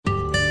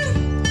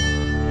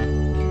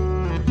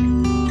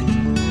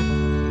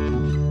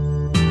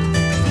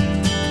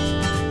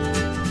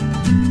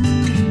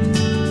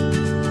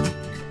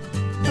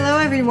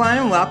everyone,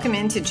 and welcome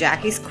into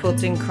Jackie's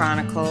Quilting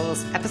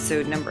Chronicles,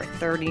 episode number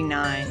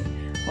 39.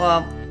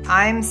 Well,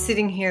 I'm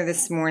sitting here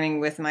this morning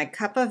with my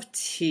cup of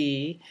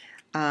tea,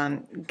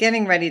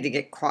 getting ready to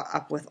get caught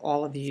up with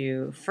all of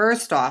you.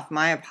 First off,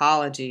 my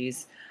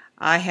apologies.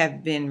 I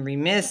have been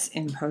remiss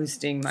in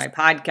posting my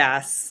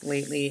podcasts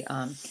lately,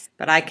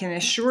 but I can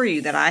assure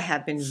you that I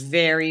have been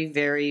very,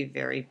 very,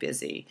 very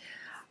busy.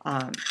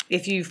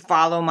 If you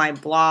follow my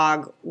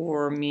blog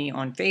or me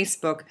on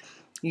Facebook,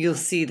 you'll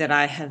see that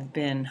I have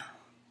been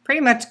pretty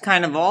much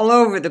kind of all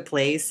over the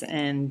place,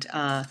 and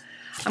I'm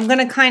going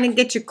to kind of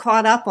get you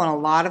caught up on a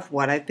lot of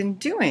what I've been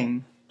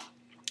doing.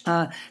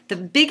 The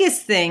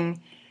biggest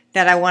thing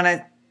that I want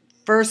to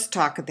first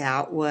talk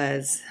about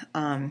was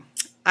I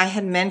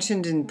had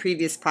mentioned in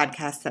previous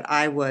podcasts that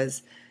I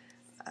was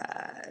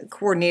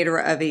coordinator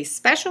of a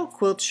special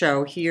quilt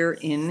show here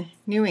in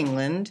New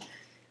England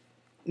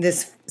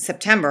this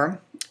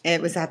September.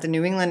 It was at the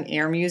New England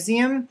Air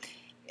Museum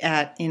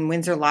in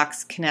Windsor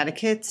Locks,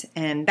 Connecticut,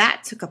 and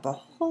that took up a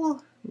whole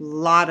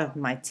lot of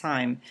my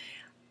time.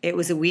 It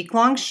was a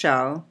week-long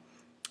show,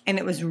 and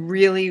it was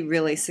really,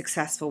 really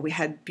successful. We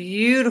had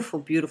beautiful,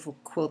 beautiful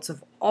quilts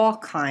of all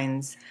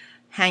kinds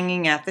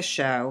hanging at the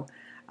show.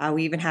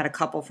 We even had a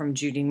couple from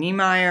Judy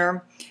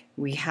Niemeyer.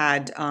 We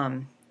had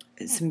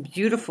some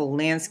beautiful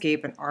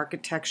landscape and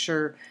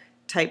architecture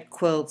type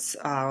quilts,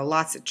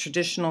 lots of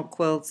traditional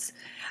quilts.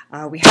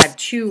 We had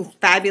two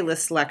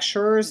fabulous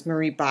lecturers,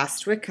 Marie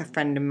Bostwick, a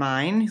friend of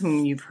mine,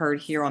 whom you've heard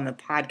here on the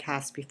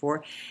podcast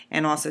before,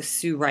 and also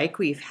Sue Reich.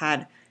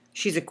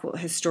 She's a quilt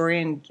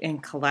historian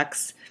and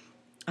collects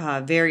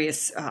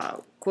various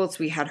quilts.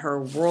 We had her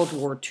World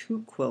War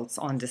II quilts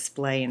on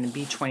display in the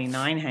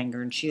B29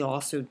 hanger, and she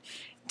also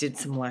did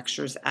some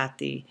lectures at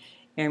the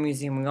Air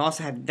Museum. We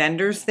also had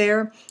vendors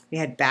there. We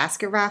had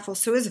basket raffles,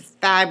 so it was a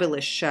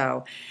fabulous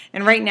show.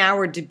 And right now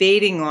we're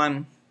debating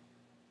on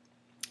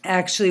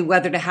actually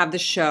whether to have the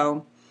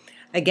show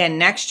again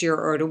next year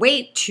or to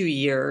wait 2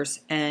 years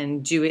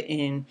and do it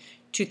in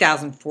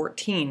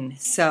 2014.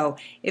 So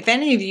if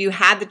any of you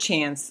had the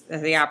chance,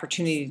 the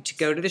opportunity to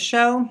go to the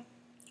show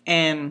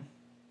and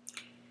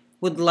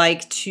would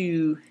like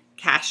to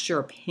cast your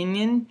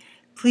opinion,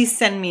 please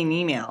send me an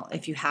email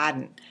if you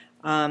hadn't.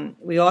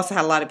 We also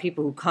had a lot of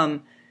people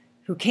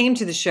who came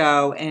to the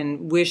show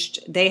and wished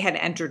they had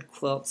entered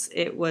quilts.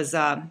 It was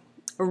a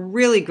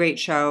really great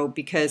show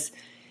because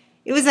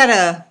it was at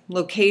a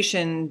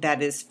location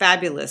that is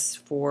fabulous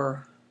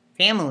for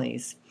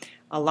families.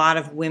 A lot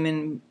of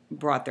women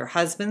brought their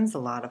husbands. A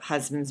lot of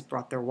husbands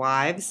brought their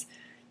wives.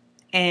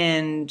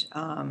 And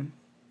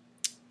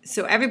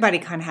so everybody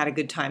kind of had a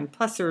good time.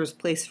 Plus there was a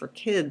place for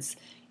kids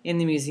in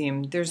the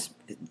museum. There's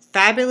a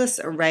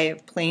fabulous array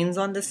of planes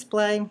on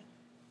display,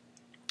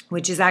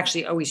 which is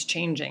actually always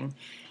changing.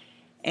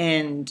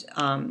 And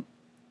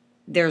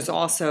there's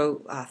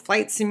also a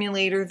flight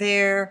simulator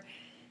there.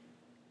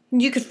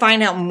 You could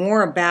find out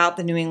more about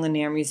the New England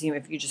Air Museum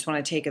if you just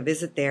want to take a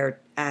visit there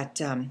at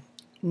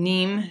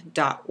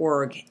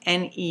neam.org,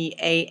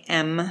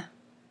 neam.org.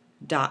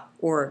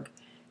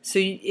 So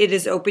it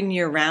is open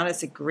year-round.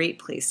 It's a great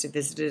place to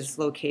visit. It is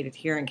located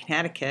here in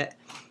Connecticut,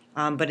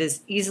 but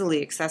is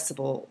easily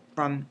accessible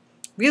from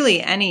really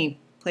any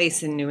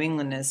place in New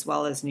England as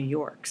well as New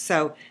York.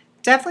 So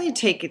definitely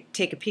take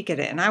a peek at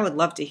it, and I would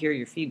love to hear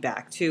your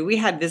feedback too. We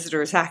had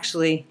visitors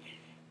actually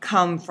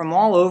come from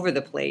all over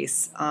the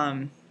place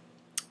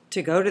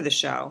to go to the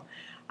show.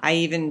 I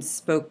even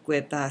spoke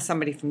with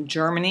somebody from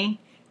Germany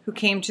who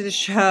came to the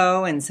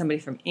show and somebody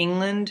from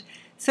England.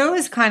 So it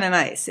was kind of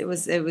nice. It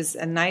was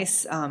a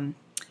nice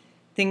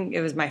thing.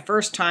 It was my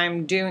first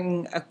time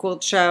doing a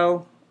quilt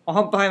show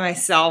all by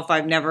myself.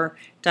 I've never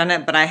done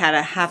it, but I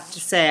have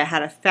to say I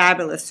had a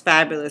fabulous,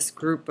 fabulous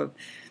group of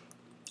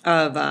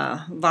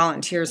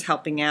volunteers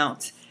helping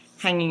out,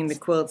 hanging the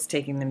quilts,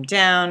 taking them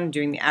down,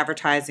 doing the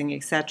advertising,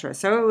 etc.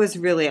 So it was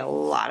really a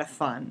lot of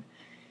fun.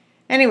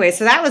 Anyway,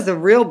 so that was the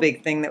real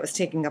big thing that was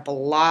taking up a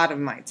lot of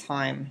my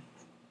time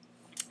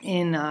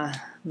in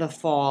the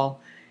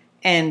fall.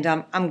 And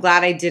I'm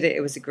glad I did it.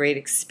 It was a great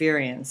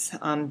experience.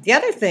 The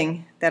other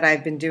thing that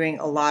I've been doing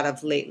a lot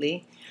of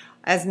lately,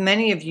 as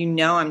many of you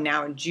know, I'm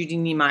now a Judy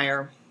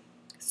Niemeyer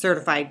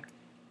certified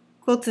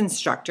quilt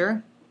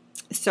instructor.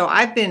 So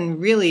I've been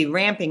really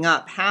ramping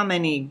up how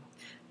many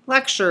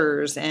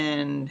lectures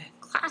and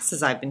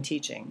classes I've been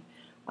teaching.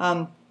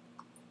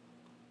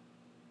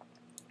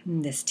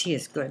 This tea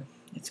is good.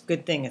 It's a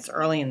good thing. It's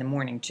early in the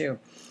morning too.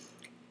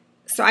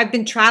 So I've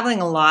been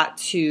traveling a lot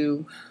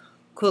to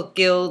quilt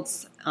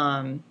guilds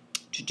to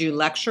do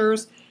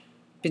lectures,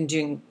 been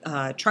doing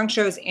trunk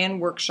shows and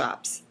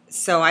workshops.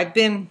 So I've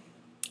been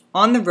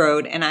on the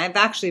road, and I've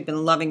actually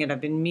been loving it. I've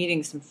been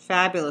meeting some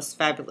fabulous,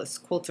 fabulous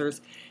quilters,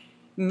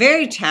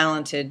 very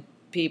talented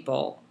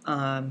people.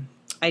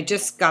 I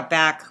just got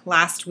back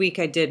last week.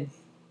 I did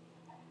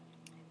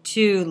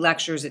 2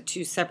 lectures at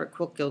 2 separate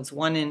quilt guilds,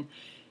 one in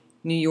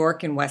New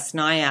York and West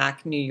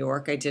Nyack, New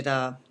York. I did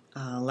a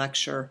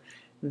lecture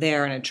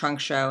there in a trunk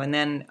show, and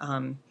then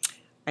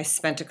I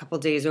spent a couple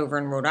days over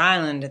in Rhode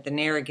Island at the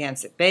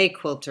Narragansett Bay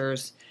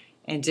Quilters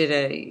and did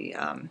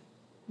a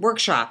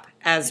workshop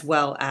as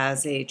well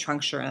as a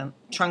trunk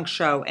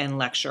show and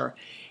lecture.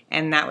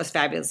 And that was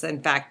fabulous.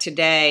 In fact,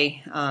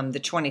 today, the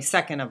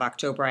 22nd of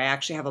October, I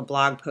actually have a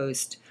blog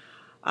post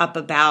up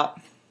about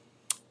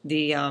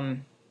the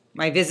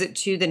my visit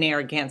to the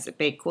Narragansett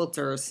Bay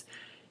Quilters.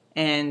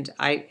 And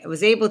I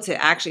was able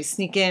to actually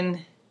sneak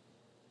in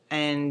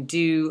and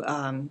do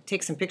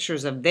take some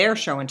pictures of their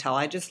show and tell.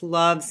 I just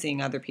love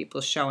seeing other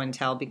people's show and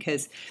tell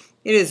because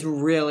it is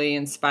really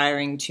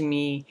inspiring to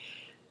me,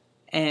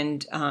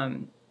 and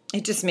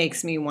it just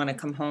makes me want to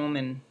come home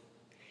and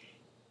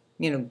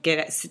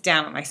sit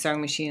down at my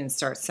sewing machine and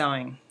start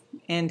sewing.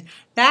 And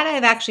that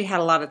I've actually had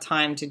a lot of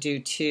time to do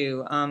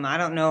too. I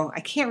don't know,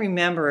 I can't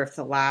remember if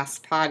the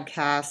last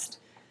podcast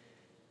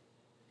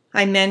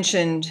I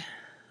mentioned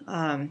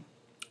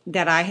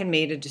that I had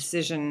made a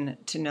decision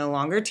to no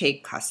longer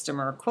take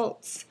customer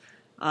quilts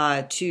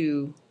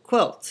to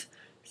quilt.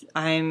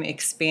 I'm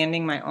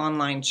expanding my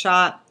online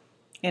shop,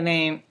 and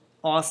I'm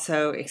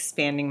also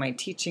expanding my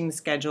teaching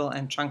schedule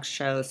and trunk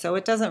shows, so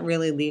it doesn't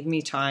really leave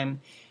me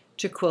time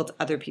to quilt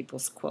other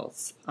people's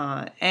quilts.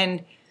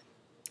 And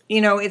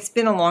it's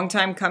been a long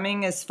time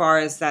coming as far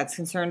as that's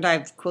concerned.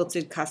 I've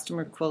quilted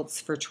customer quilts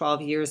for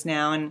 12 years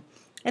now, and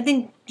I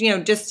think,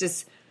 just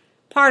as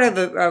part of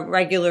a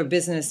regular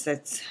business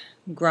that's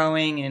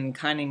growing and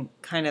kind of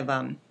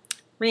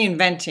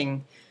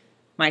reinventing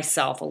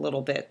myself a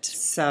little bit.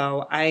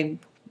 So I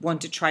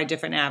want to try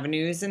different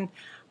avenues, and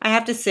I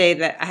have to say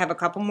that I have a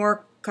couple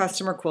more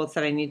customer quilts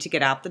that I need to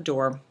get out the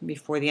door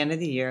before the end of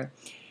the year.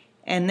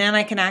 And then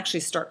I can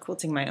actually start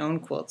quilting my own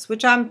quilts,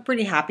 which I'm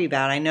pretty happy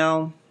about. I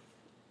know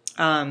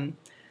a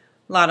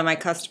lot of my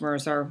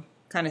customers are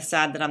kind of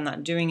sad that I'm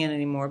not doing it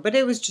anymore, but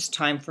it was just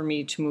time for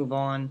me to move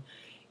on.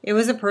 It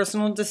was a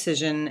personal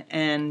decision,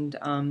 and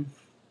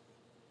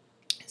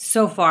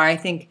so far I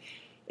think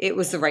it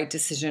was the right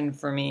decision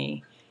for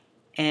me.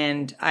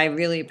 And I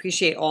really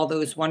appreciate all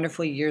those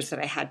wonderful years that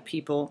I had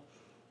people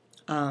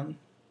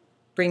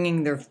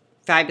bringing their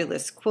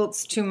fabulous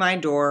quilts to my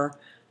door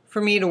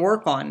for me to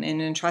work on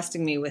and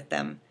entrusting me with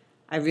them.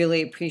 I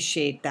really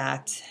appreciate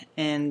that.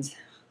 And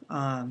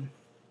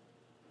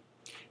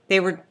they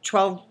were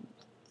 12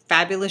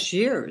 fabulous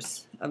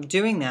years of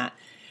doing that.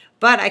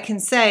 But I can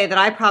say that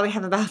I probably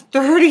have about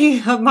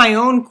 30 of my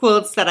own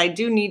quilts that I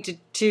do need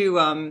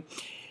to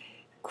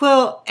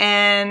quilt,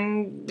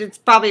 and it's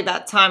probably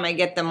about time I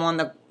get them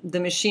on the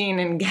machine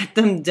and get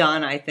them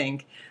done, I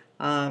think.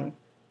 I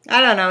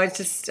don't know, it's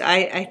just,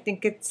 I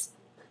think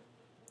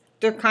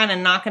they're kind of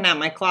knocking at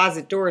my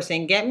closet door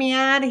saying, get me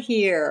out of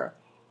here.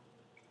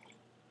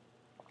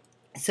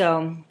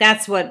 So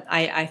that's what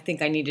I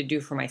think I need to do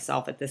for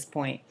myself at this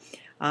point.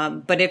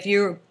 But if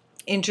you're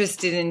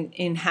interested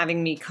in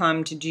having me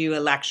come to do a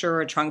lecture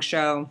or a trunk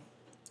show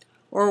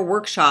or a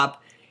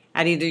workshop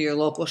at either your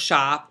local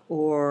shop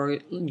or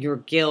your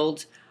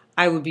guild,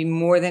 I would be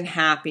more than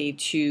happy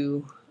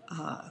to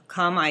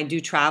come. I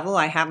do travel.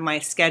 I have my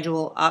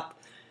schedule up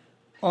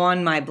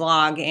on my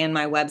blog and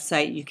my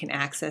website. You can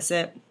access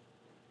it.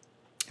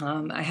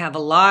 I have a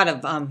lot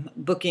of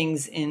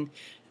bookings in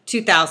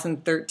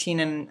 2013,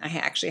 and I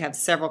actually have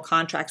several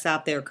contracts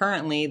out there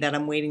currently that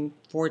I'm waiting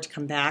for to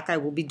come back. I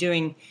will be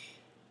doing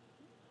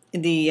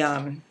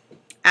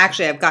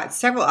actually I've got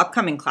several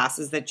upcoming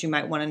classes that you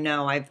might want to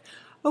know. I've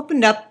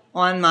opened up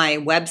on my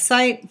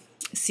website,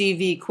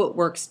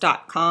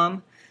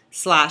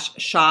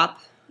 cvquiltworks.com/shop.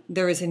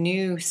 There is a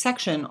new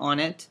section on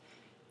it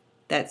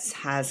that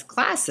has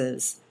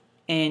classes,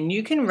 and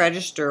you can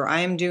register.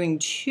 I am doing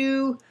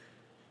 2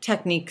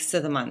 techniques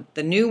of the month.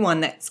 The new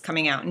one that's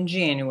coming out in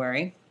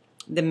January,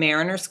 the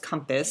Mariner's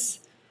Compass,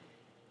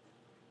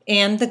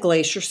 and the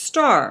Glacier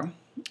Star.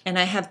 And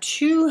I have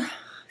 2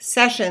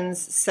 sessions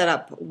set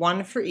up,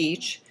 one for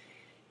each,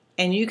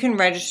 and you can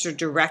register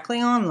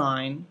directly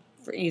online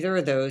for either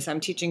of those.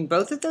 I'm teaching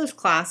both of those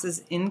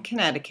classes in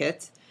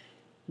Connecticut.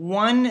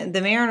 One,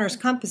 the Mariner's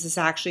Compass, is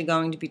actually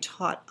going to be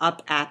taught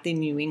up at the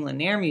New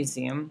England Air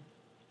Museum,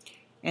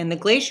 and the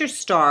Glacier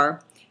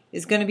Star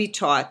is going to be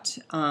taught.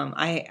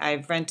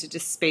 I've rented a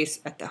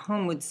space at the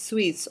Homewood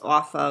Suites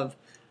off of,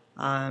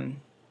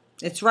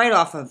 it's right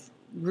off of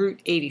Route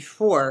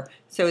 84,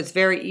 so it's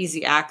very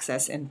easy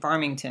access in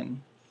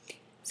Farmington.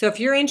 So if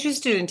you're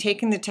interested in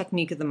taking the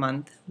technique of the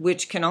month,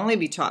 which can only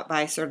be taught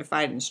by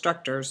certified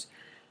instructors,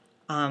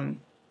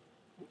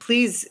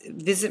 please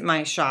visit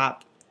my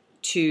shop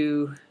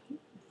to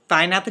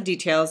find out the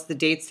details, the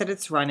dates that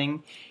it's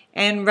running,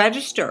 and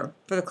register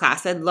for the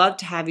class. I'd love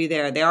to have you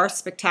there. They are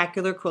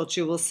spectacular quilts.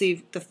 You will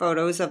see the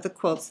photos of the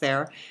quilts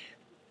there.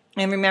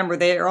 And remember,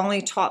 they are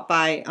only taught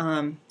by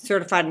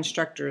certified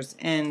instructors,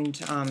 and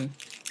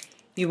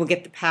you will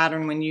get the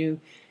pattern when you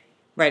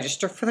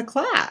register for the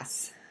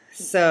class.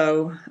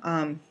 So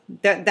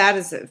that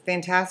is a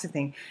fantastic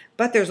thing.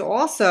 But there's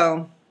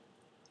also,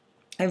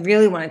 I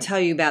really want to tell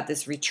you about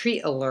this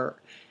retreat alert.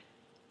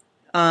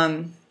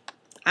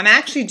 I'm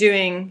actually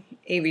doing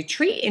a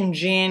retreat in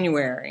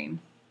January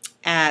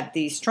at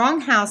the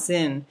Strong House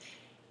Inn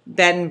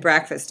Bed and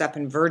Breakfast up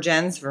in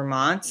Vergennes,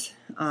 Vermont.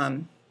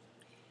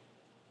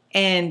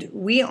 And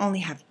we only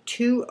have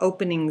 2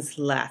 openings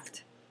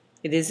left.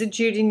 It is a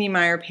Judy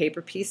Niemeyer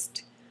paper piece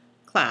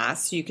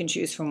class. You can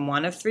choose from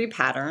one of 3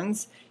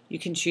 patterns. You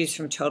can choose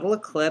from Total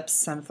Eclipse,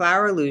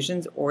 Sunflower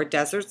Illusions, or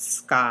Desert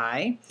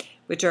Sky,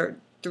 which are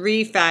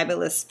 3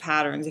 fabulous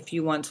patterns if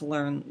you want to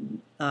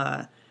learn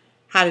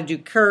how to do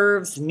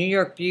curves, New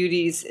York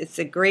beauties. It's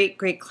a great,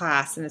 great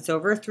class, and it's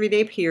over a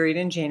 3-day period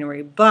in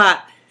January.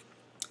 But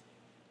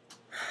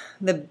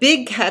the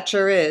big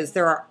catcher is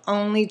there are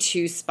only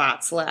 2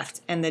 spots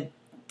left, and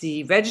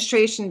the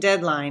registration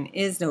deadline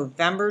is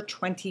November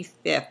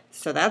 25th.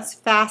 So that's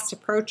fast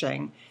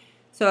approaching.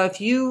 So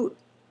if you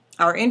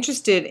are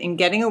interested in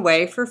getting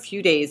away for a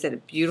few days at a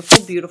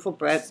beautiful, beautiful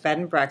bed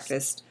and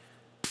breakfast,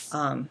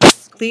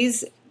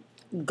 please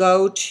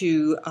go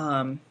to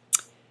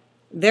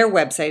their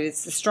website.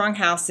 It's the Strong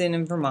House Inn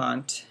in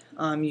Vermont.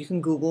 You can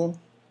Google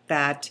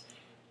that,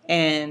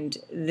 and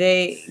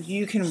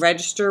you can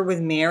register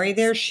with Mary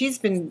there. She's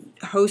been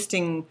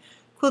hosting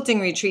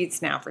quilting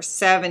retreats now for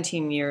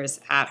 17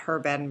 years at her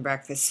bed and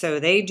breakfast, so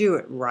they do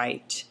it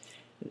right.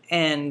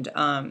 And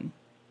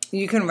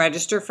you can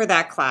register for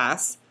that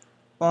class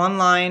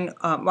online.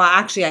 Well,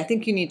 actually, I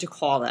think you need to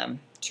call them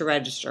to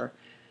register.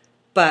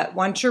 But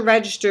once you're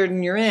registered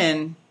and you're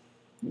in,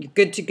 you're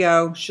good to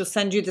go. She'll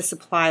send you the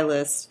supply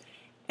list,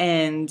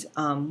 and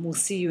we'll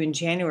see you in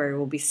January.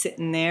 We'll be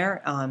sitting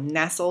there,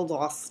 nestled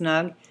all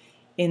snug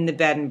in the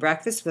bed and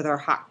breakfast with our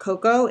hot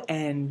cocoa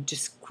and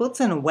just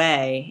quilting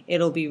away.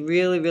 It'll be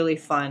really, really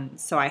fun.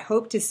 So I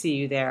hope to see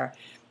you there.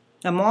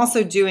 I'm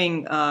also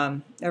doing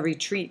a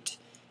retreat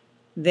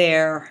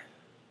there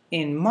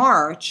in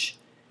March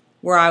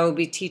where I will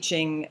be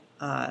teaching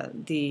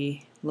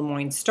the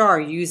Lemoyne Star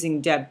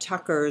using Deb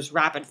Tucker's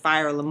Rapid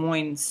Fire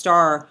Lemoyne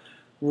Star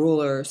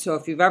ruler. So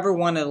if you've ever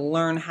wanted to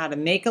learn how to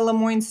make a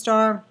Lemoyne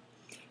Star,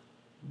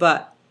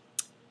 but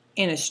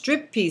in a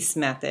strip piece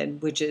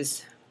method, which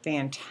is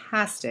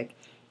fantastic,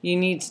 you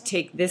need to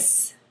take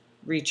this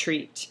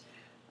retreat.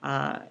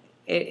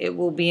 It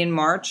will be in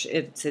March.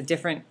 It's a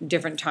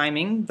different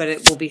timing, but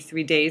it will be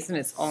 3 days, and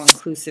it's all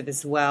inclusive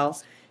as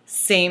well.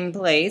 Same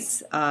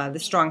place, the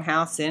Strong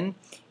House Inn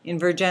in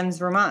Vergennes,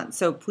 Vermont.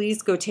 So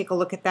please go take a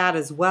look at that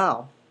as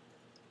well.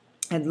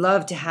 I'd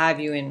love to have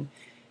you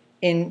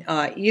in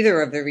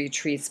either of the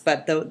retreats,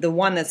 but the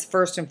one that's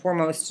first and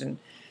foremost and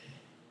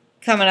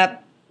coming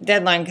up,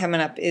 deadline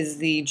coming up, is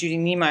the Judy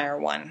Niemeyer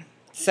one.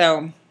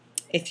 So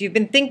if you've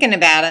been thinking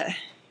about it,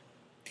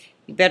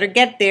 you better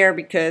get there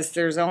because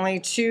there's only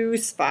 2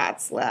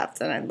 spots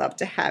left, and I'd love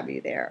to have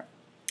you there.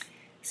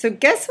 So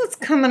guess what's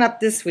coming up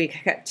this week?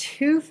 I got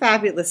 2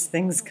 fabulous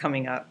things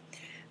coming up.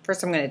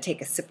 First, I'm going to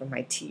take a sip of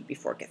my tea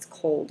before it gets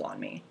cold on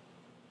me.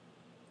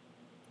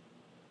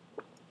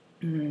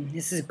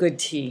 This is good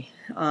tea.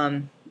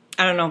 I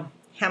don't know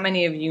how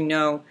many of you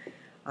know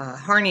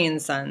Harney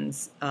and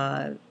Sons.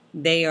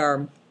 They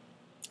are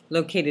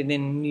located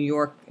in New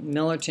York,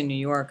 Millerton, New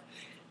York.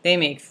 They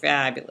make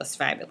fabulous,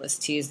 fabulous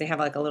teas. They have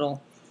like a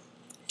little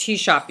tea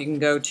shop you can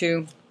go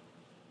to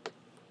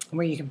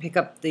where you can pick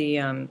up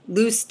the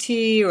loose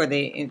tea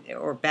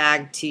or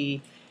bag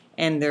tea,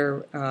 and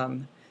their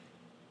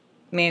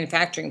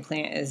manufacturing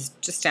plant is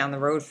just down the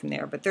road from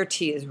there. But their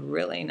tea is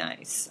really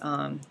nice,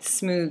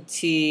 smooth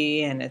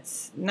tea, and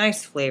it's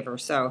nice flavor.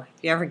 So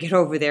if you ever get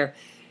over there,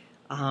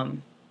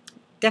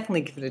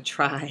 definitely give it a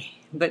try.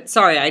 But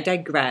sorry, I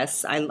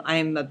digress.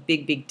 I'm a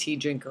big, big tea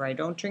drinker. I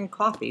don't drink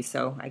coffee,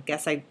 so I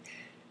guess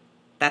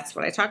that's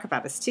what I talk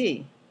about is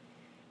tea.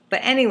 But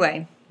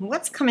anyway,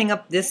 what's coming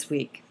up this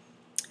week?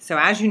 So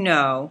as you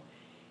know,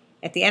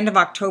 at the end of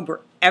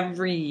October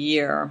every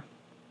year,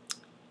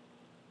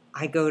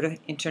 I go to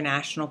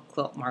International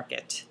Quilt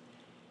Market.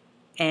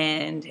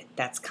 And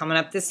that's coming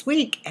up this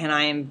week, and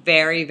I am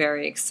very,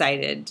 very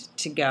excited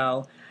to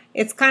go.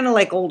 It's kind of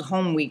like old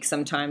home week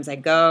sometimes. I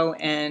go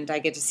and I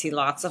get to see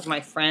lots of my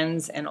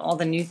friends and all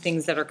the new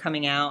things that are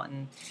coming out.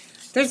 And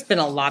there's been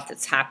a lot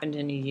that's happened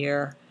in a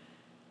year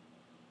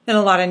and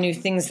a lot of new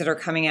things that are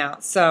coming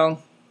out. So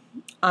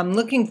I'm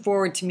looking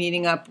forward to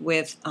meeting up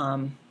with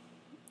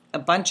a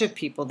bunch of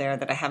people there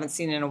that I haven't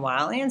seen in a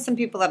while, and some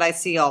people that I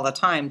see all the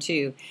time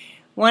too.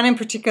 One in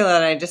particular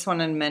that I just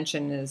wanted to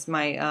mention is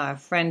my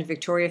friend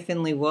Victoria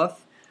Finley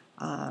Wolf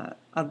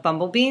of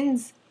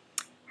Bumblebeans.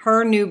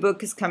 Her new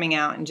book is coming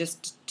out in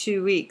just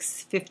 2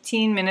 weeks,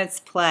 15 Minutes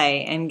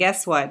Play. And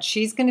guess what?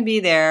 She's going to be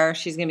there.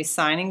 She's going to be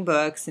signing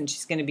books, and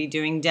she's going to be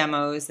doing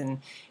demos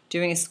and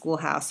doing a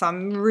schoolhouse. So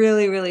I'm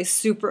really, really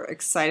super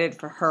excited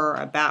for her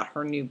about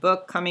her new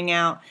book coming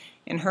out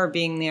and her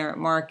being there at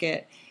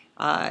market,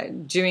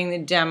 doing the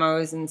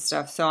demos and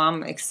stuff. So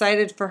I'm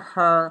excited for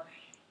her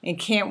and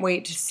can't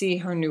wait to see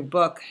her new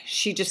book.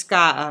 She just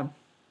got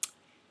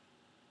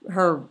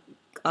her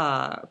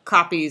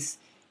copies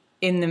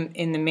in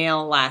the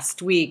mail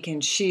last week,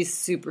 and she's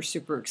super,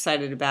 super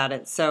excited about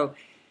it. So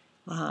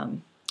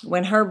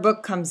when her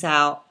book comes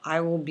out,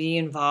 I will be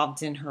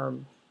involved in her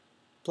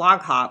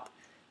blog hop.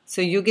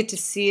 So you'll get to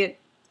see it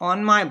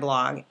on my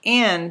blog,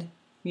 and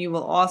you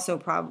will also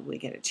probably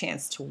get a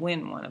chance to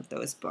win one of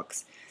those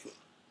books.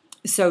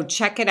 So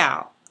check it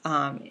out.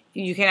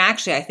 you can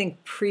actually, I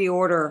think,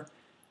 pre-order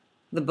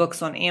the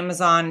books on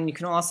Amazon, and you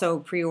can also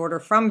pre-order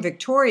from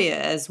Victoria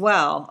as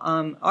well,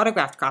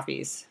 autographed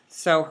copies.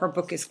 So her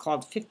book is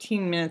called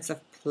 15 Minutes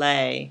of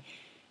Play,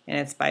 and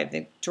it's by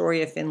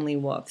Victoria Finley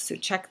Wolf. So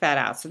check that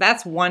out. So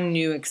that's one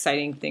new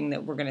exciting thing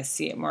that we're going to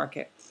see at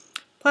market.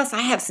 Plus,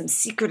 I have some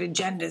secret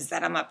agendas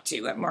that I'm up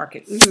to at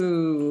market.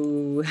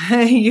 Ooh,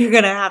 you're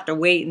going to have to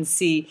wait and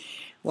see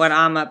what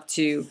I'm up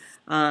to.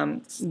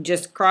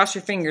 Just cross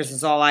your fingers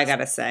is all I got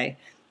to say,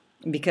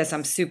 because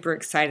I'm super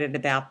excited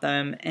about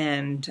them,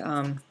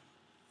 and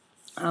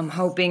I'm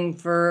hoping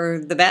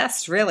for the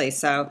best, really.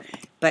 So,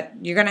 but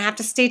you're going to have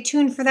to stay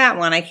tuned for that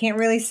one. I can't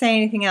really say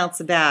anything else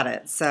about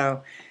it.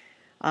 So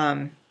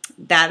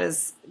that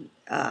is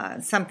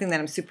something that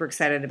I'm super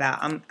excited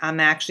about. I'm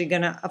actually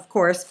going to, of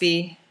course,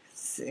 be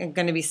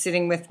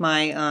sitting with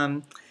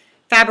my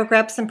fabric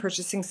reps and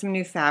purchasing some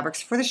new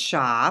fabrics for the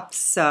shop.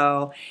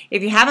 So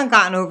if you haven't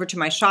gotten over to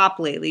my shop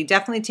lately,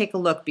 definitely take a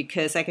look,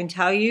 because I can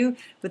tell you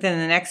within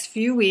the next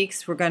few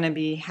weeks we're going to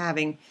be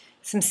having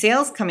some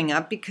sales coming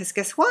up, because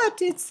guess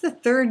what? It's the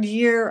third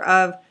year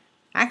of,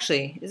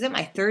 actually, is it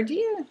my third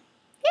year?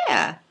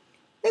 Yeah,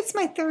 it's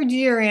my third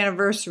year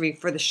anniversary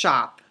for the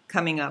shop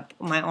coming up,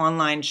 my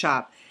online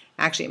shop.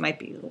 Actually, it might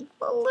be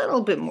a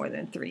little bit more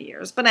than 3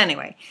 years. But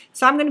anyway,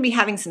 so I'm going to be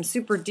having some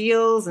super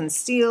deals and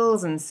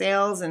steals and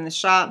sales in the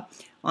shop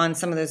on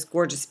some of those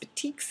gorgeous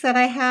batiks that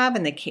I have,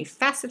 and the K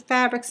Facet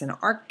fabrics and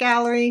Art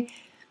Gallery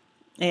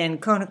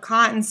and Kona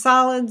Cotton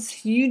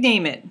solids, you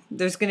name it.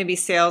 There's going to be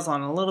sales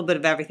on a little bit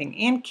of everything,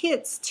 and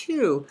kits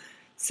too.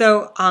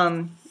 So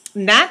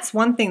that's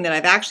one thing that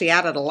I've actually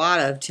added a lot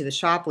of to the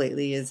shop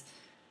lately, is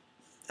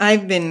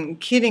I've been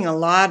kitting a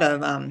lot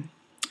of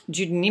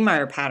Judy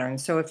Niemeyer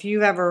patterns. So if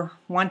you ever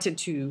wanted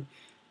to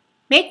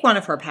make one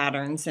of her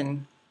patterns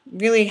and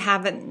really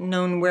haven't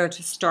known where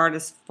to start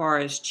as far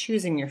as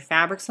choosing your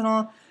fabrics and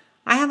all,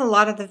 I have a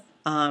lot of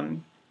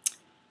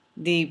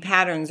the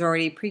patterns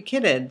already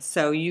pre-kitted,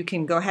 so you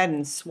can go ahead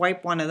and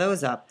swipe one of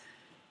those up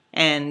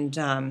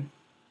and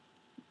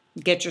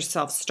get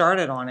yourself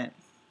started on it,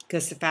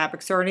 because the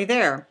fabric's already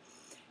there.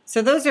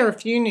 So those are a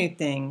few new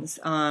things.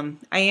 I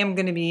am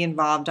going to be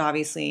involved,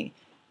 obviously,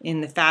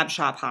 in the Fab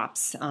Shop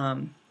Hops,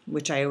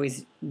 which I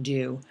always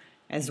do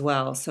as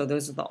well. So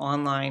those are the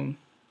online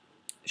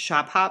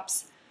shop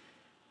hops.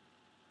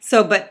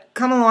 So, but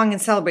come along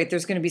and celebrate.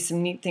 There's going to be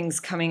some neat things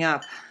coming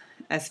up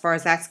as far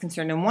as that's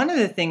concerned. And one of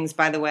the things,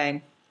 by the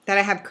way, that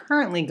I have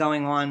currently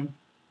going on,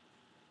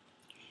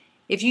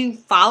 if you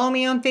follow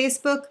me on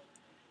Facebook,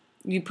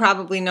 you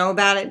probably know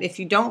about it. If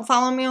you don't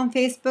follow me on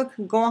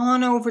Facebook, go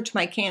on over to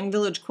my Canton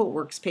Village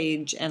Quiltworks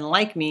page and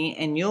like me,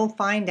 and you'll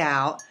find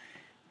out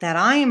that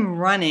I am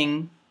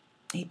running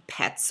a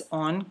Pets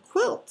on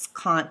Quilts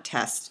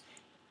contest.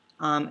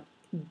 All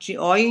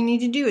you need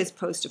to do is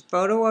post a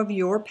photo of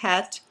your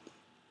pet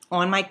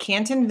on my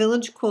Canton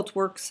Village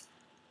Quiltworks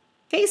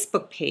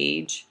Facebook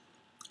page.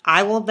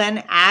 I will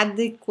then add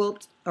the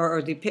quilt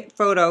or the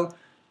photo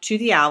to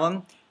the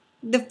album.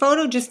 The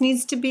photo just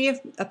needs to be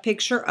a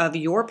picture of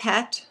your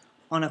pet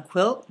on a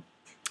quilt,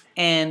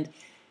 and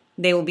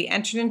they will be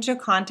entered into a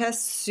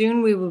contest.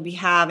 Soon we will be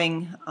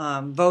having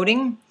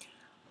voting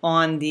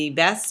on the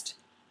best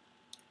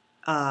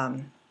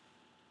photo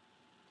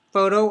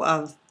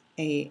of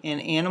an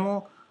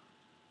animal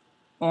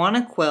on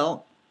a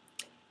quilt,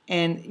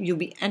 and you'll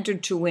be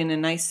entered to win a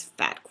nice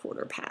fat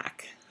quarter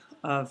pack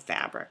of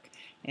fabric.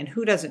 And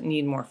who doesn't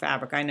need more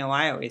fabric? I know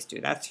I always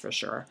do, that's for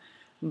sure.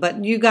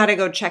 But you got to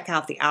go check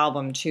out the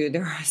album too.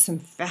 There are some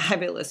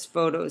fabulous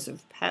photos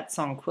of pets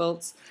on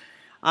quilts.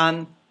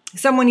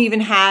 Someone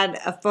even had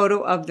a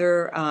photo of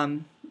their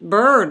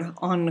bird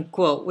on the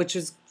quilt, which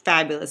is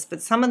fabulous.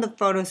 But some of the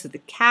photos of the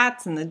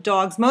cats and the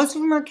dogs, most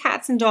of them are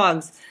cats and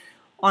dogs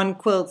on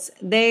quilts.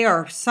 They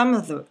are, some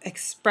of the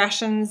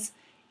expressions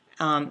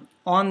on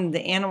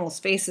the animals'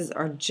 faces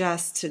are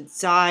just to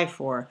die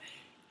for.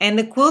 And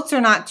the quilts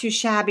are not too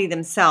shabby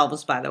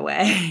themselves, by the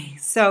way.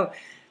 So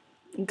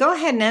go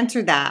ahead and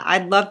enter that.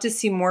 I'd love to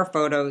see more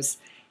photos,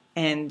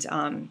 and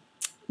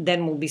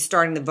then we'll be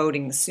starting the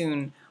voting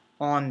soon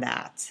on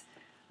that.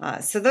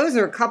 So those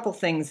are a couple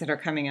things that are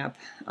coming up.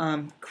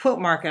 Quilt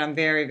Market, I'm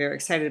very, very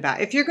excited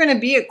about. If you're going to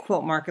be at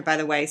Quilt Market, by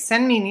the way,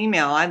 send me an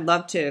email. I'd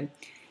love to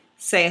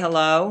say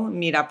hello,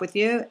 meet up with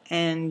you,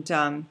 and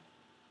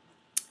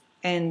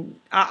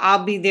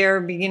I'll be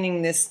there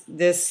beginning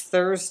this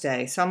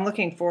Thursday. So I'm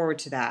looking forward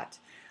to that.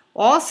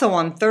 Also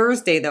on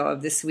Thursday, though,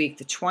 of this week,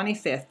 the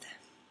 25th,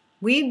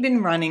 we've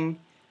been running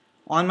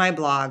on my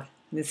blog.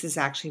 This is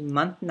actually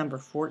month number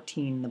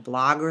 14, the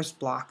Blogger's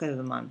Block of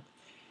the Month.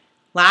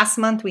 Last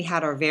month, we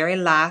had our very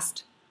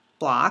last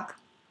block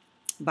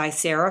by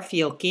Sarah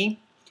Fielke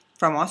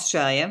from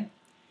Australia.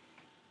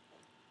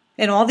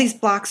 And all these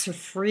blocks are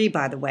free,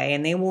 by the way,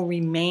 and they will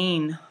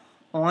remain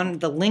on,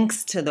 the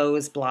links to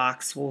those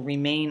blocks will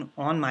remain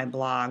on my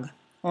blog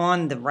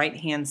on the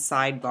right-hand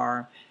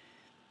sidebar.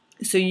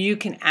 So you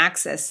can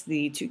access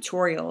the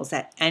tutorials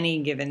at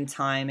any given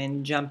time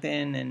and jump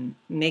in and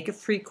make a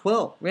free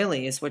quilt,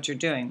 really, is what you're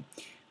doing.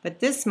 But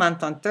this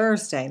month on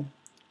Thursday,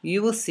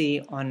 you will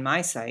see on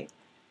my site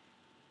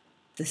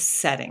the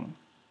setting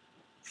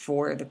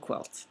for the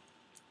quilt.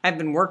 I've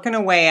been working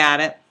away at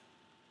it,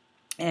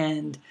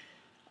 and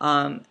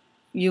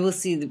you will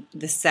see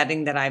the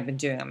setting that I've been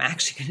doing. I'm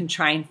actually going to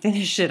try and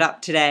finish it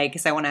up today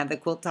because I want to have the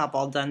quilt top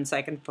all done so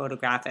I can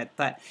photograph it.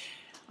 But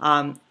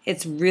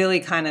it's really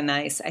kind of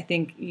nice. I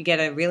think you get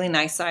a really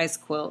nice size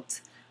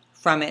quilt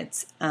from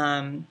it,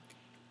 and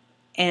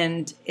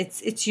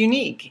it's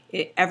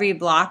unique. Every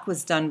block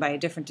was done by a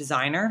different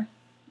designer,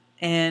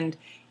 and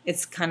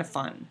it's kind of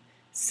fun.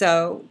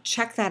 So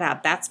check that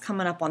out. That's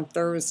coming up on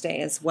Thursday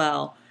as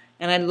well.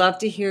 And I'd love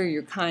to hear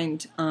your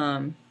kind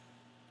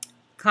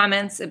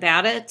comments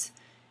about it.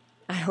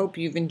 I hope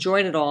you've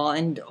enjoyed it all.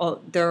 And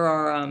there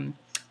are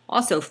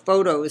also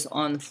photos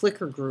on the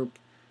Flickr group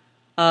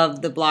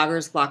of the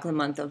Bloggers Block of the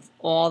Month of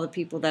all the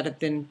people that have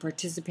been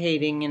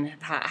participating and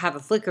have a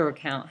Flickr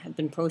account, have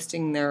been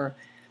posting their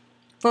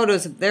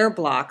photos of their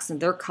blocks and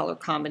their color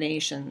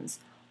combinations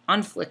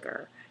on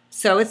Flickr.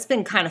 So it's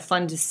been kind of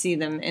fun to see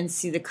them and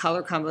see the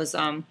color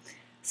combos.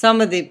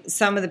 Some of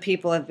the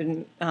people have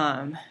been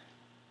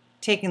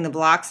taking the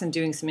blocks and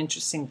doing some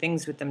interesting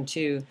things with them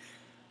too.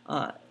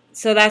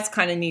 So that's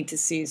kind of neat to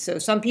see. So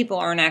some people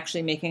aren't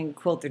actually making a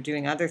quilt; they're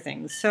doing other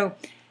things. So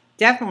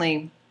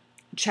definitely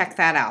check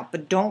that out.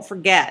 But don't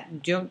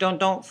forget,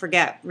 don't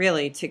forget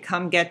really to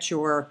come get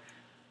your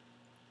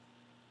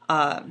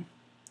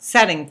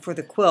setting for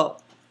the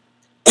quilt.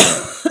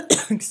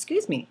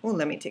 Excuse me. Oh,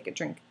 let me take a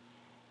drink.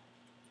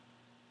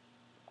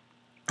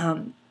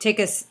 Take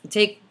the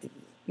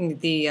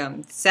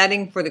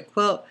setting for the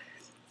quilt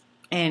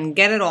and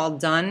get it all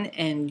done,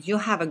 and you'll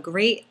have a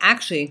great,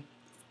 actually,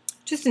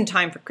 just in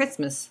time for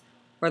Christmas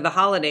or the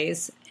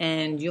holidays,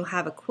 and you'll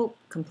have a quilt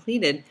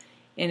completed.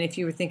 And if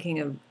you were thinking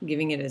of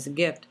giving it as a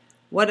gift,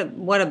 what a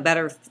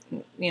better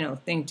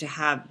thing to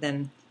have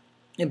than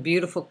a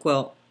beautiful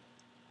quilt.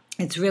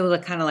 It's really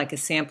kind of like a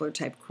sampler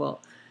type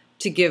quilt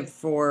to give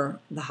for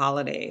the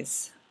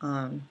holidays.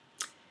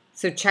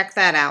 So check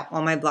that out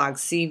on my blog,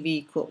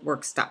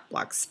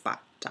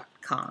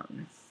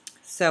 cvquiltworks.blogspot.com.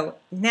 So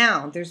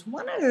now there's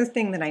one other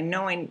thing that I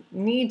know I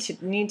need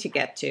to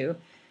get to.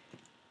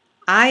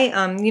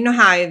 You know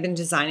how I've been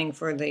designing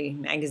for the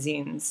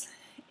magazines,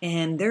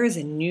 and there is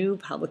a new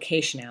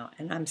publication out,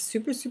 and I'm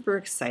super, super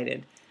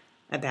excited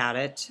about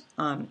it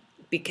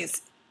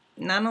because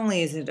not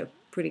only is it a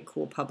pretty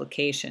cool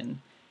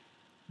publication,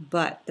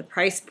 but the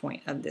price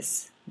point of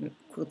this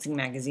quilting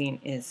magazine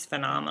is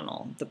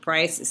phenomenal. The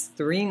price is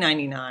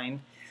 $3.99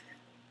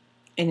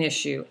 an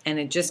issue, and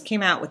it just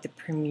came out with the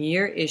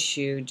premiere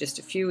issue just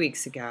a few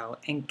weeks ago,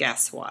 and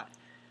guess what?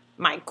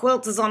 My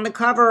quilt is on the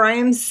cover. I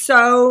am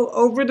so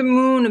over the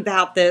moon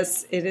about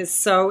this. It is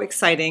so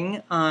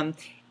exciting.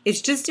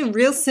 It's just a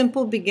real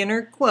simple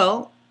beginner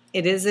quilt.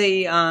 It is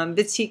a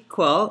batik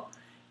quilt.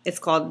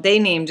 They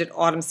named it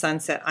Autumn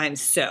Sunset. I'm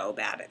so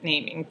bad at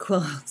naming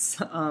quilts.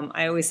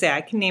 I always say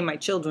I can name my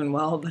children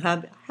well, but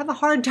I have a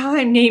hard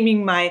time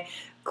naming my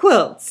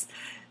quilts.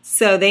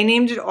 So they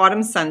named it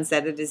Autumn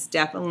Sunset. It is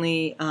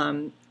definitely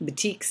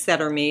batiks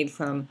that are made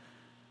from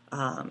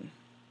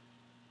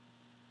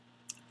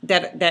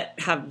that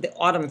have the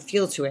autumn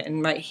feel to it.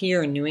 And right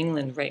here in New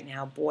England right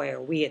now, boy, are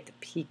we at the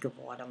peak of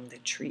autumn. The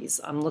trees,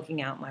 I'm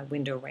looking out my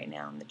window right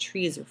now, and the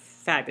trees are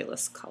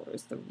fabulous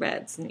colors, the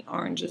reds and the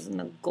oranges and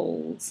the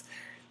golds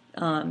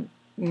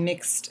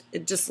mixed.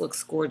 It just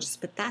looks gorgeous.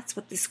 But that's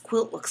what this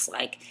quilt looks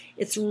like.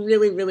 It's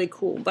really, really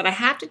cool. But I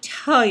have to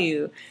tell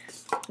you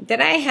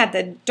that I had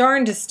the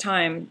darndest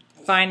time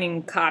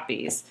finding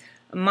copies.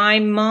 My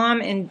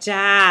mom and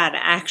dad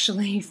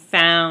actually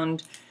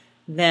found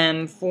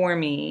them for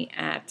me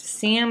at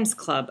Sam's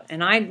Club,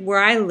 and where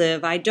I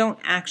live, I don't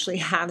actually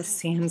have a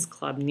Sam's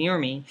Club near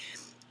me.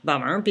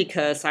 Bummer,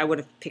 because I would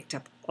have picked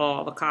up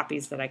all the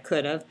copies that I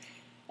could have.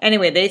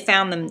 Anyway, they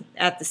found them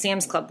at the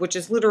Sam's Club, which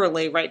is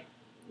literally right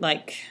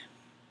like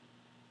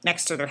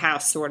next to their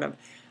house, sort of.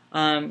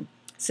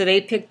 So they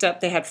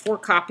had 4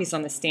 copies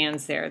on the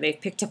stands there. They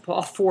picked up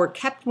all 4,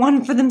 kept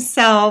one for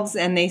themselves,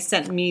 and they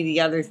sent me the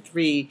other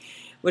 3,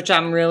 which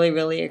I'm really,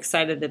 really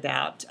excited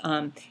about.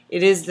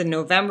 It is the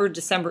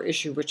November-December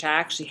issue, which I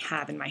actually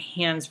have in my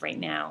hands right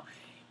now.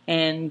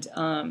 And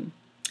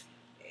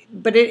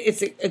but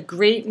it's a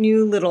great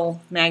new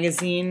little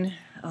magazine.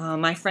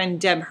 My friend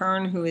Deb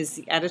Hearn, who is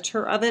the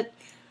editor of it,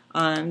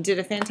 did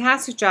a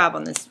fantastic job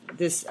on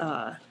this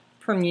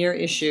premiere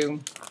issue.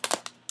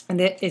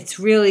 And it's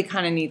really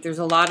kind of neat. There's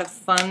a lot of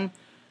fun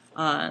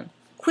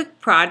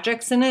quick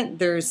projects in it.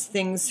 There's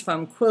things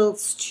from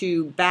quilts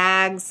to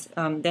bags.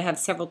 They have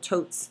several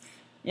totes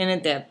in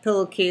it. They have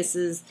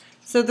pillowcases.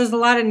 So there's a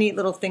lot of neat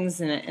little things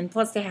in it. And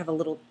plus they have a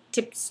little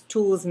tips,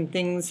 tools, and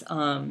things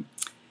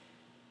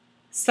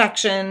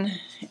section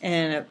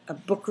and a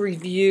book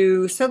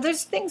review. So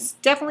there's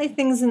definitely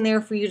things in there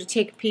for you to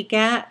take a peek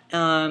at,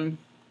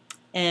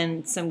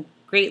 and some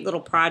great little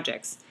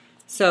projects.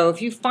 So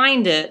if you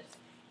find it,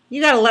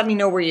 you got to let me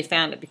know where you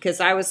found it, because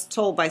I was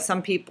told by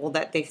some people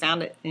that they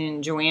found it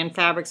in Joann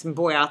Fabrics, and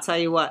boy, I'll tell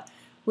you what,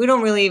 We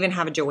don't really even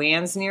have a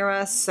Joann's near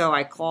us, so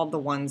I called the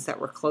ones that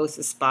were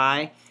closest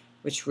by,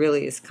 which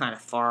really is kind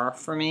of far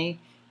for me.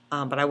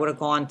 But I would have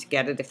gone to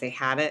get it if they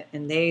had it,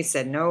 and they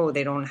said no,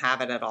 they don't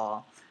have it at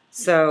all.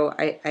 So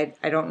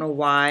I don't know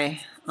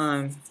why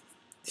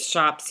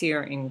shops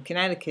here in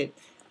Connecticut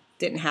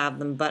didn't have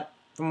them, but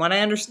from what I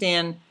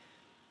understand,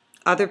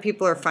 other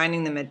people are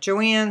finding them at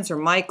Joann's or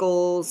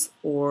Michael's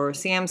or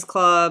Sam's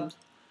Club.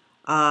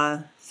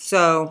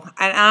 So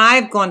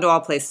I've gone to all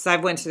places.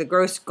 I've gone to the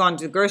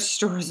grocery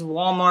stores,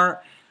 Walmart,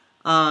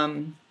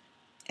 and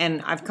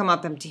I've come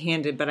up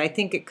empty-handed. But I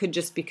think it could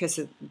just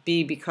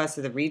be because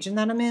of the region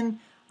that I'm in.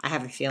 I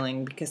have a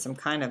feeling because I'm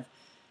kind of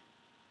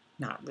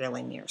not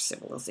really near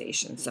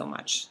civilization so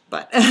much.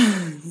 But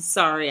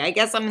sorry, I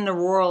guess I'm in the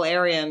rural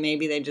area.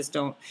 Maybe they just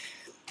don't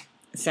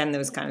send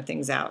those kind of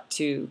things out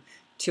to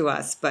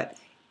us. But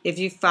if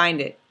you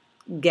find it,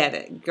 get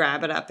it,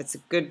 grab it up. It's a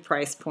good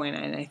price point,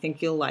 and I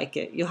think you'll like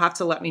it. You'll have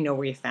to let me know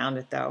where you found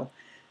it, though.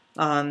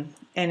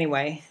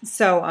 Anyway,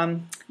 so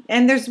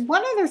and there's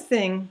one other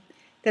thing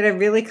that I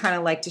really kind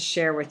of like to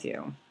share with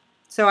you.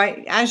 So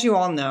as you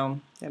all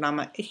know, that I'm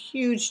a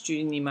huge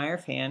Judy Niemeyer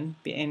fan,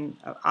 and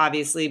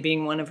obviously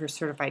being one of her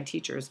certified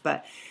teachers.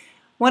 But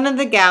one of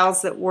the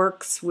gals that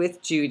works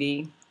with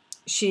Judy,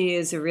 she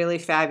is a really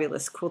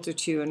fabulous quilter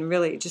too, and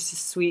really just a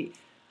sweet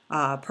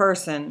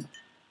person.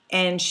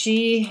 And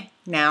she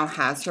now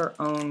has her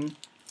own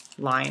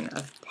line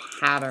of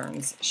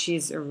patterns.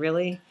 She's a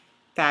really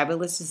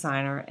fabulous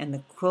designer, and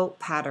the quilt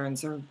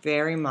patterns are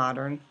very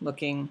modern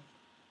looking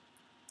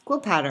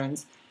quilt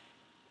patterns.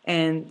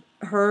 And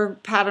her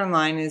pattern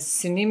line is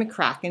Cindy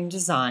McCracken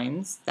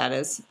Designs. That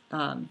is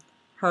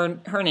her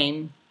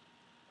name.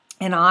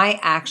 And I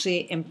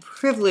actually am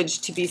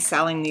privileged to be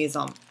selling these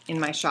in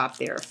my shop.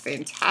 They're a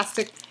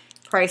fantastic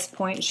price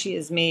point. She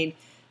has made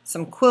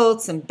some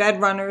quilts and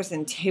bed runners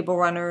and table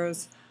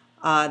runners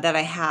that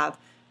I have.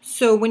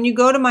 So when you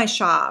go to my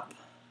shop,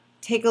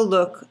 take a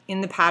look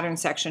in the pattern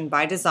section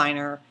by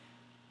designer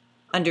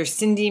under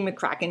Cindy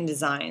McCracken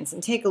Designs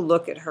and take a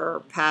look at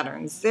her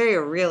patterns. They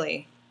are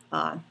really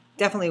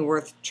definitely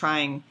worth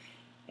trying.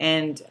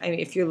 And I mean,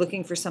 if you're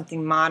looking for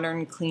something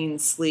modern, clean,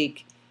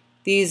 sleek,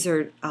 these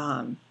are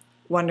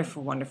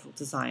wonderful, wonderful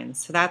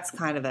designs. So that's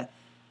kind of a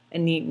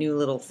neat new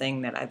little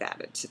thing that I've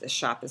added to the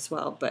shop as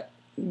well. But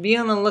be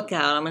on the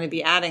lookout. I'm going to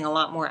be adding a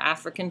lot more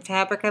African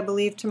fabric, I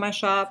believe, to my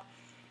shop.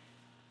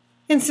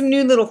 And some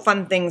new little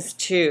fun things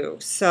too.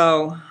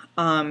 So,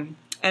 and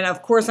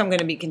of course I'm going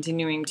to be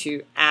continuing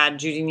to add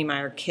Judy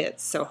Niemeyer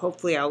kits. So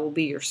hopefully I will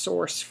be your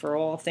source for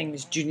all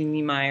things Judy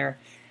Niemeyer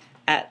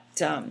at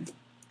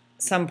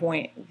some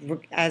point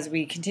as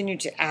we continue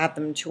to add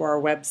them to our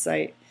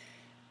website.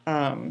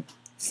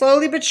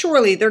 Slowly but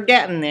surely they're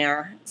getting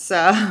there.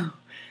 So,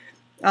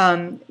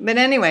 but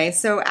anyway,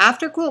 so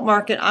after Quilt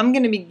Market, I'm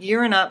going to be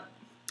gearing up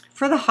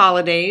for the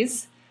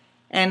holidays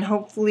and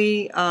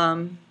hopefully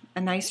a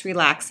nice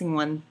relaxing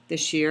one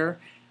this year.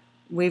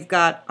 We've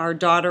got our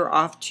daughter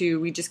off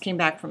we just came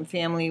back from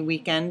family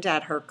weekend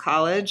at her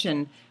college,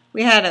 and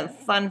we had a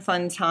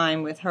fun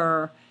time with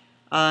her.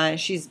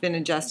 She's been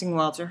adjusting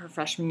well to her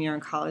freshman year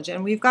in college,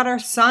 and we've got our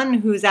son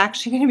who's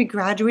actually going to be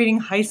graduating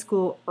high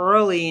school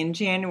early in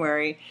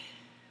January.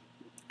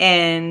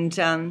 And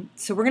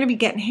so we're going to be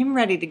getting him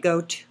ready to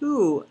go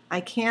too.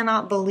 I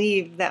cannot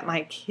believe that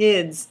my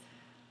kids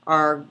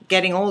are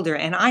getting older,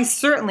 and I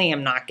certainly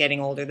am not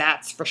getting older.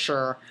 That's for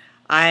sure.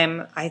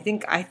 I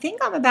think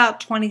I'm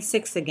about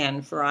 26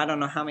 again for I don't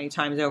know how many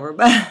times over,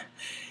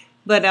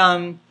 but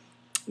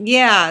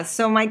yeah.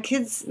 So my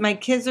kids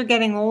are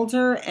getting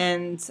older,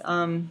 and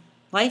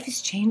life is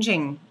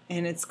changing,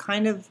 and it's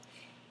kind of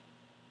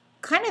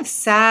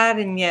sad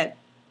and yet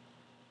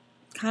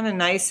kind of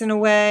nice in a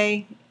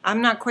way.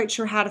 I'm not quite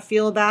sure how to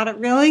feel about it,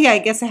 really. I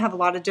guess I have a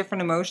lot of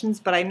different emotions,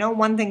 but I know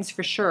one thing's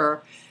for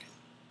sure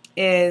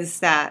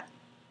is that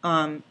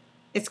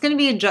it's going to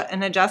be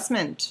an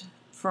adjustment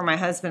for my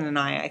husband and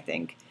I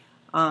think.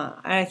 And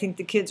I think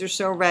the kids are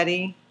so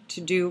ready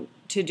to do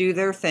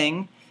their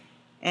thing,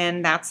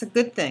 and that's a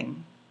good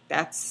thing.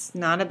 That's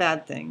not a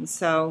bad thing.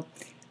 So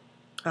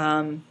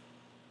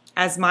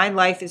as my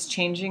life is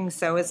changing,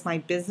 so is my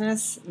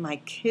business. My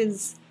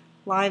kids'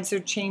 lives are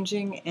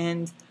changing,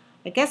 and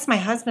I guess my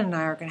husband and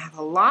I are going to have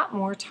a lot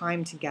more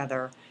time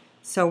together.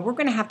 So we're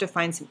going to have to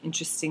find some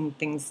interesting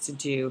things to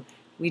do.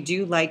 We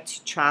do like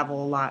to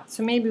travel a lot,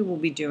 so maybe we'll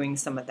be doing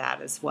some of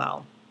that as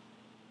well.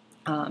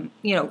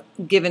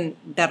 Given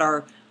that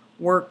our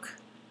work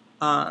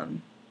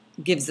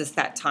gives us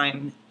that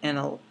time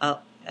and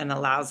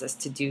allows us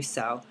to do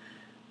so.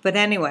 But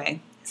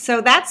anyway,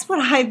 so that's what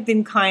I've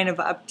been kind of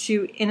up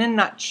to in a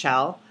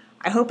nutshell.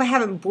 I hope I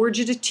haven't bored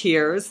you to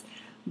tears,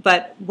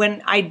 but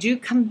when I do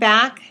come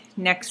back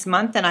next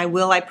month, and I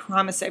will, I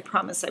promise,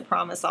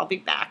 I'll be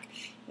back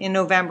in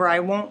November. I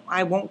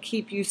won't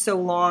keep you so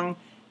long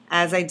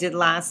as I did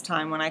last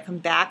time. When I come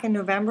back in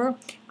November,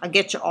 I'll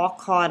get you all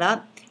caught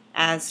up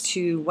as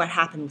to what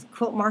happened with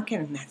Quilt Market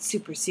and that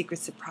super secret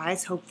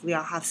surprise. Hopefully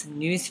I'll have some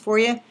news for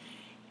you,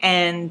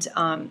 and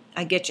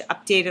I get you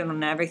updated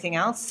on everything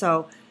else.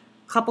 So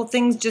couple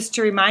things just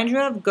to remind you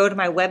of. Go to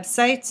my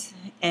website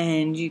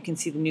and you can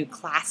see the new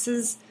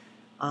classes.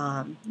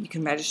 You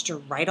can register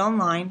right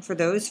online for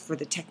those, for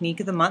the Technique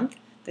of the Month,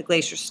 the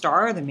Glacier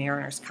Star, the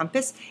Mariner's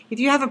Compass. If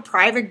you have a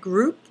private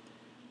group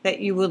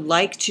that you would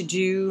like to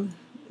do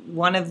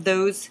one of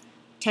those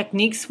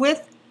techniques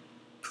with,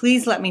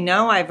 please let me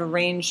know. I've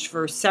arranged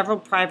for several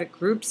private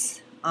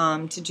groups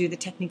to do the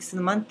Techniques of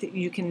the Month.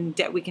 We can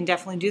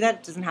definitely do that.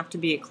 It doesn't have to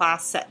be a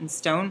class set in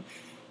stone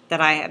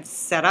that I have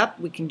set up.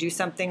 We can do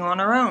something on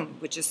our own,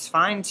 which is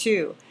fine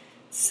too.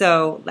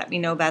 So let me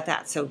know about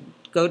that. So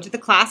go to the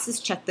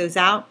classes, check those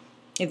out.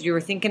 If you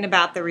were thinking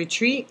about the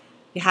retreat,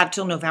 you have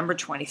till November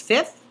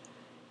 25th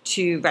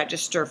to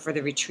register for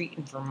the retreat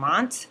in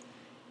Vermont.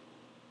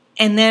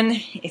 And then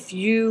if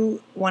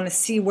you want to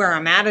see where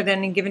I'm at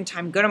any given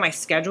time, go to my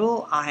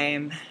schedule. I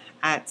am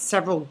at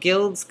several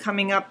guilds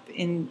coming up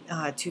in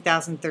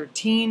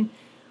 2013,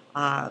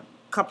 a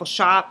couple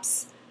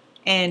shops.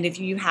 And if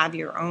you have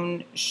your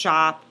own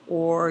shop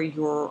or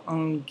your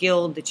own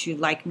guild that you'd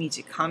like me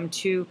to come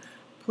to,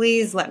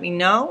 please let me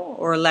know,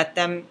 or let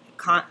them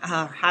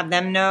have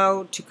them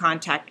know to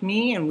contact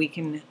me, and we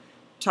can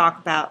talk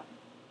about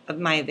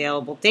my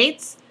available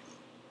dates.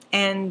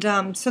 And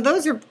so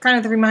those are kind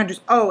of the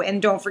reminders. Oh,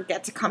 and don't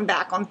forget to come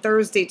back on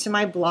Thursday to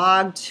my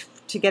blog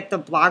to get the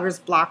Blogger's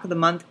Block of the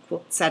Month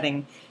quilt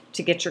setting,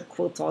 to get your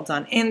quilts all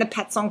done, and the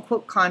Pets on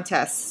Quilt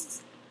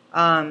contests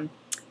on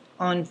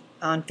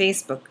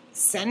Facebook.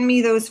 Send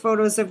me those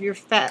photos of your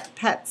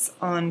pets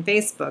on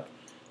Facebook.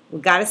 We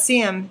got to see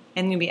them,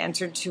 and you'll be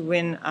entered to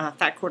win a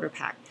Fat Quarter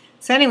Pack.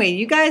 So anyway,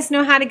 you guys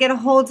know how to get a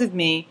hold of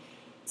me.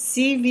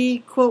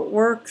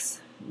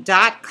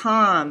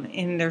 cvquiltworks.com,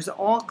 and there's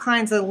all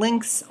kinds of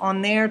links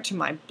on there to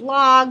my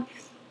blog,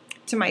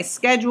 to my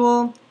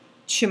schedule,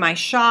 to my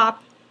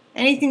shop.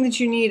 Anything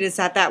that you need is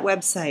at that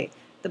website.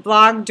 The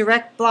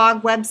direct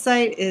blog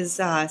website is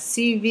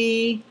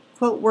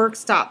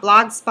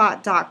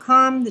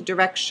cvquiltworks.blogspot.com. The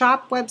direct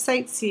shop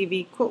website,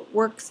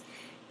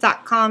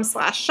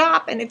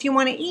 cvquiltworks.com/shop. And if you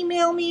want to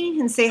email me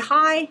and say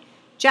hi,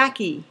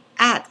 Jackie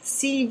at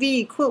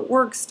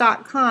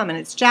cvquiltworks.com. And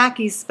it's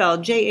Jackie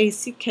spelled Jackie at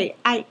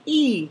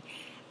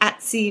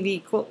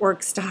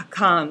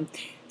cvquiltworks.com.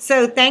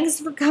 So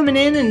thanks for coming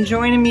in and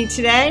joining me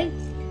today.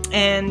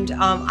 And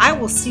I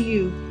will see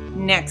you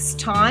next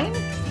time.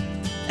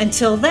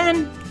 Until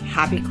then,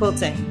 happy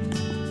quilting.